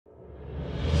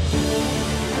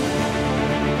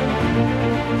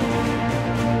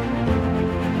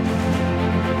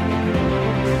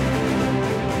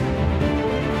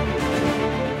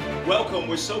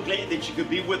we're so glad that you could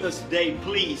be with us today.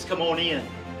 Please come on in.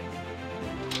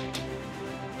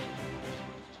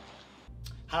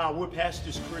 Hi, we're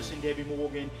Pastors Chris and Debbie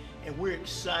Morgan, and we're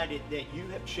excited that you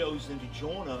have chosen to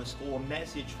join us for a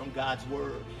message from God's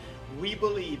Word. We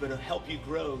believe it'll help you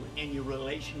grow in your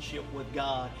relationship with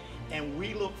God, and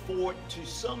we look forward to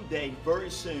someday, very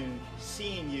soon,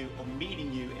 seeing you or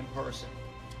meeting you in person.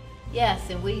 Yes,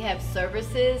 and we have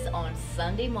services on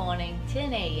Sunday morning,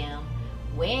 10 a.m.,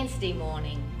 Wednesday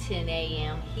morning, 10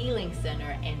 a.m., Healing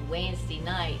Center, and Wednesday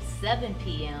night, 7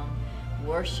 p.m.,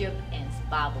 worship and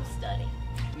Bible study.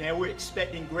 Now, we're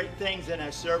expecting great things in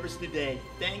our service today.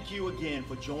 Thank you again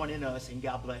for joining us, and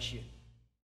God bless you.